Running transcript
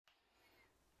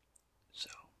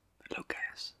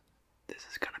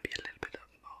this is gonna be a little bit of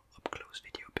more up-close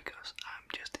video because I'm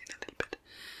just in a little bit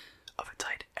of a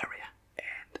tight area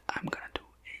and I'm gonna do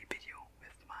a video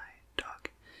with my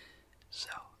dog. So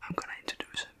I'm gonna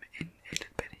introduce him in a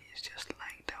little bit. He's just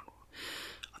lying down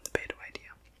on the bed right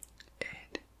here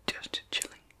and just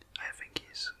chilling. I think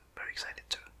he's very excited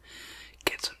to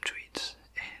get some treats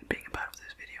and being a part of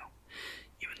this video,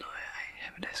 even though I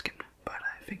haven't asked him, but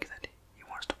I think that he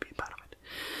wants to be part of it.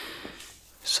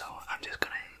 So I'm just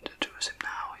gonna introduce him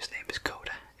now. His name is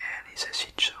Coda and he's a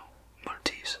Shih Tzu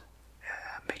Maltese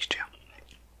mixture.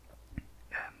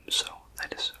 So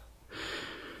that is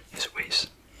his ways.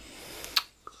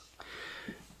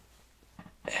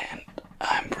 And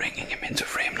I'm bringing him into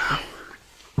frame now.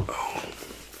 Oh.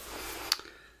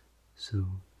 So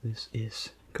this is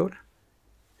Coda.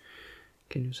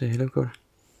 Can you say hello, Coda?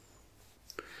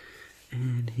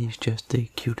 And he's just the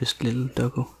cutest little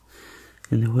doggo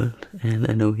in the world, and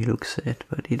I know he looks sad,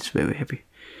 but he's very happy,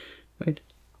 right?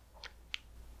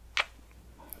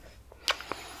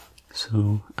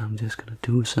 So I'm just gonna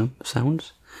do some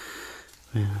sounds.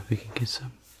 We can get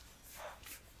some.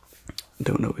 I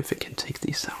don't know if I can take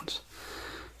these sounds,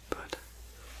 but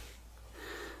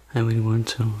I really want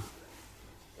to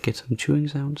get some chewing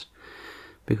sounds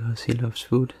because he loves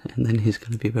food, and then he's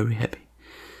gonna be very happy.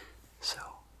 So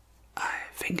I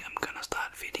think I'm gonna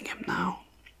start feeding him now.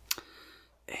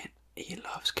 And he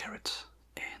loves carrots,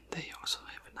 and they also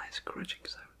have a nice crunching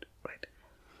sound, right?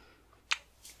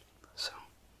 So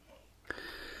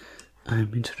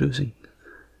I'm introducing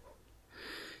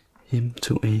him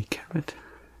to a carrot.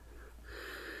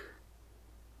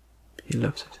 He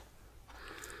loves it.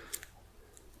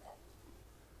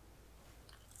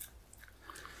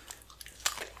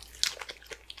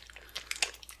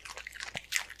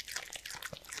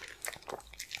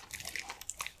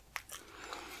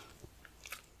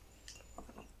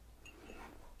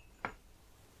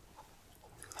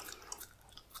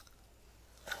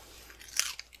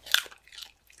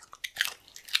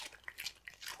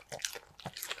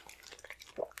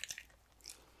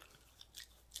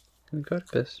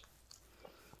 Godt, Bess.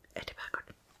 Ja, det var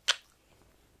godt.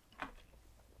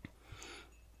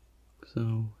 So,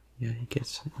 yeah, he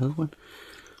gets another one.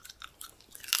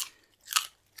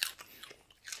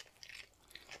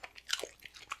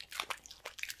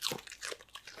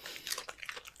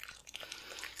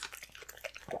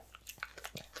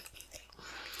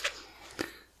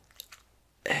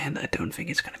 And I don't think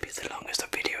it's gonna be the longest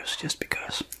of videos just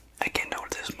because I can't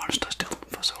hold this monster still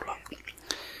for so long.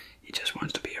 He just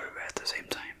wants to be everywhere at the same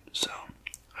time. So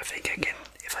I think I can,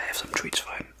 if I have some treats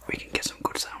for him, we can get some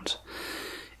good sounds.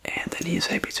 And then he is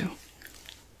happy too.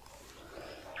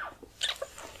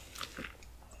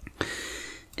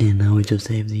 And now we just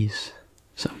have these,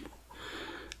 some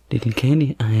little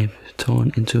candy I have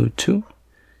torn into two,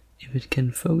 if it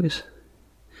can focus.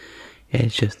 Yeah,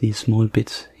 it's just these small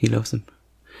bits, he loves them.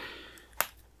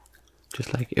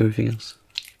 Just like everything else.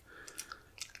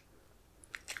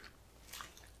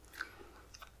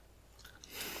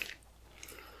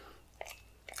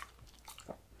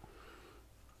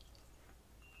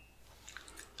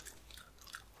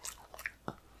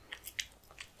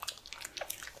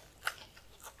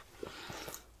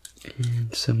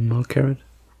 And some more carrot.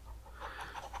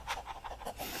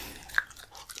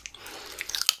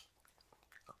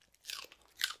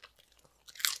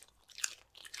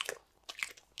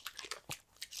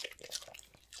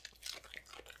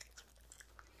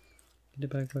 Get it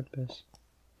back, what best?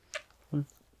 Huh?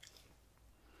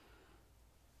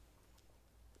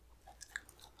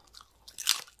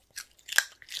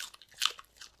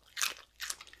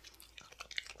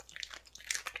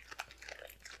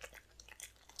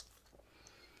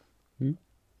 Hmm?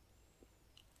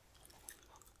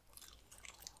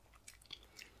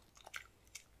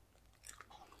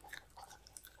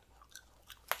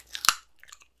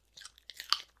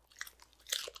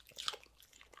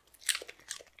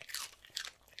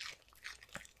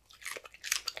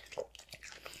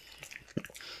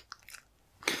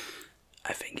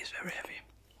 I think he's very happy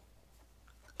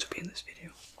to be in this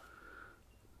video.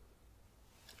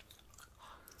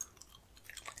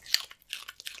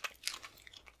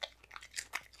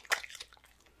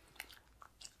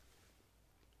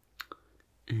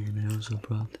 And I also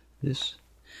brought this.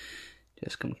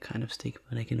 Just gonna kind of stick,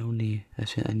 but I can only,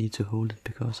 actually I need to hold it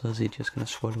because else it's just gonna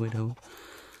swallow it whole.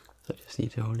 So I just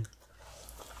need to hold it.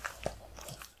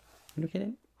 Look at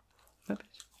it.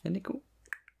 Isn't it cool?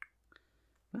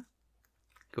 Huh?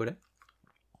 Go there.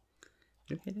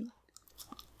 Look at it.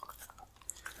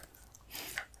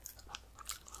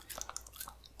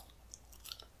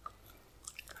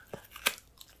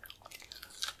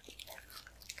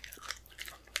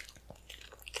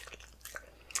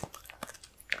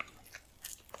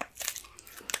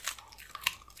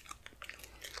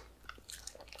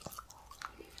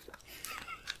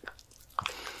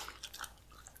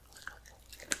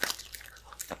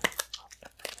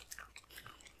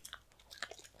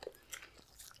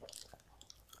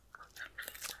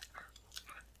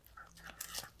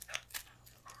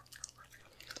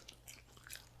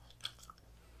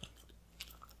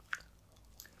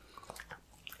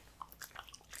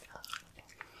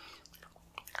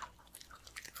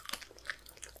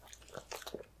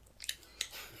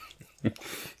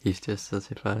 He's just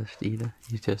such a fast eater.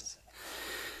 He's just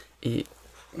a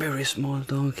very small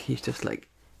dog. He's just like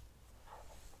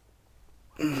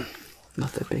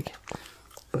not that big,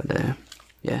 but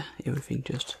yeah, everything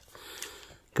just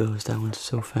goes down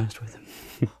so fast with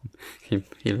him.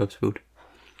 he loves food.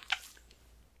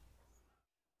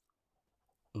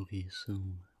 Okay, so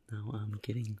now I'm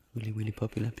getting really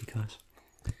popular because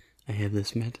I have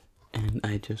this mat and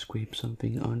I just scrape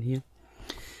something on here.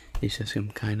 It's just some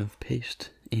kind of paste.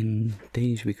 In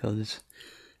Danish we call this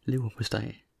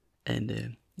Leverpostej,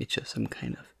 and it's just some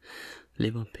kind of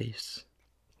liver paste.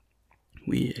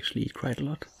 We actually eat quite a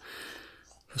lot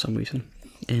for some reason,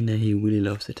 and he really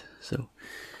loves it. So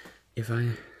if I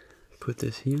put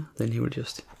this here, then he will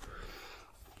just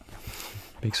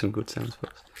make some good sounds for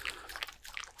us.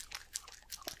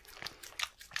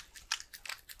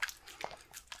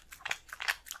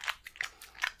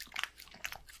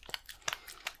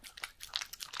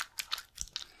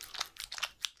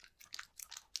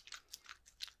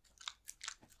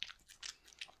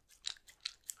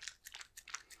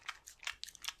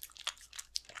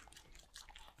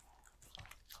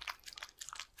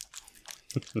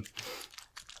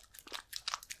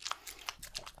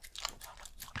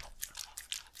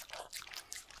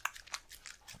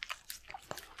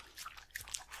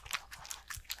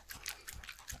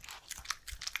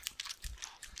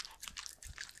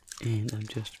 And I'm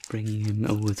just bringing him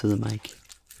over to the mic.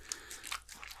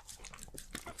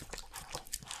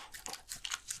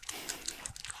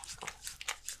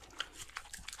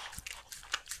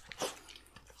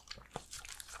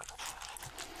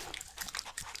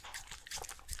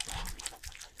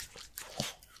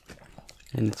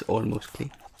 And it's almost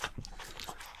clean.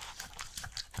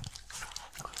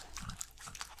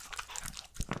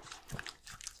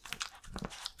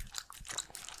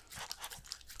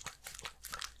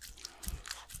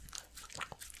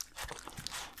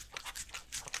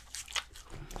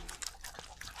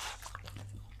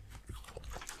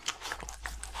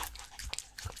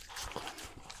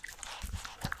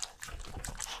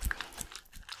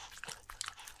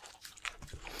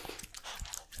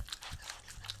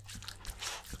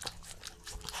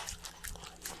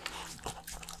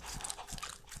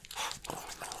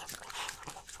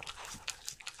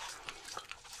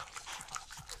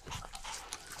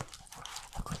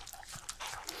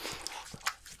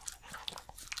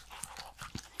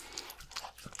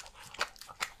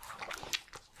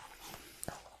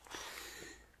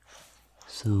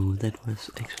 So that was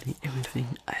actually everything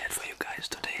I had for you guys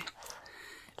today.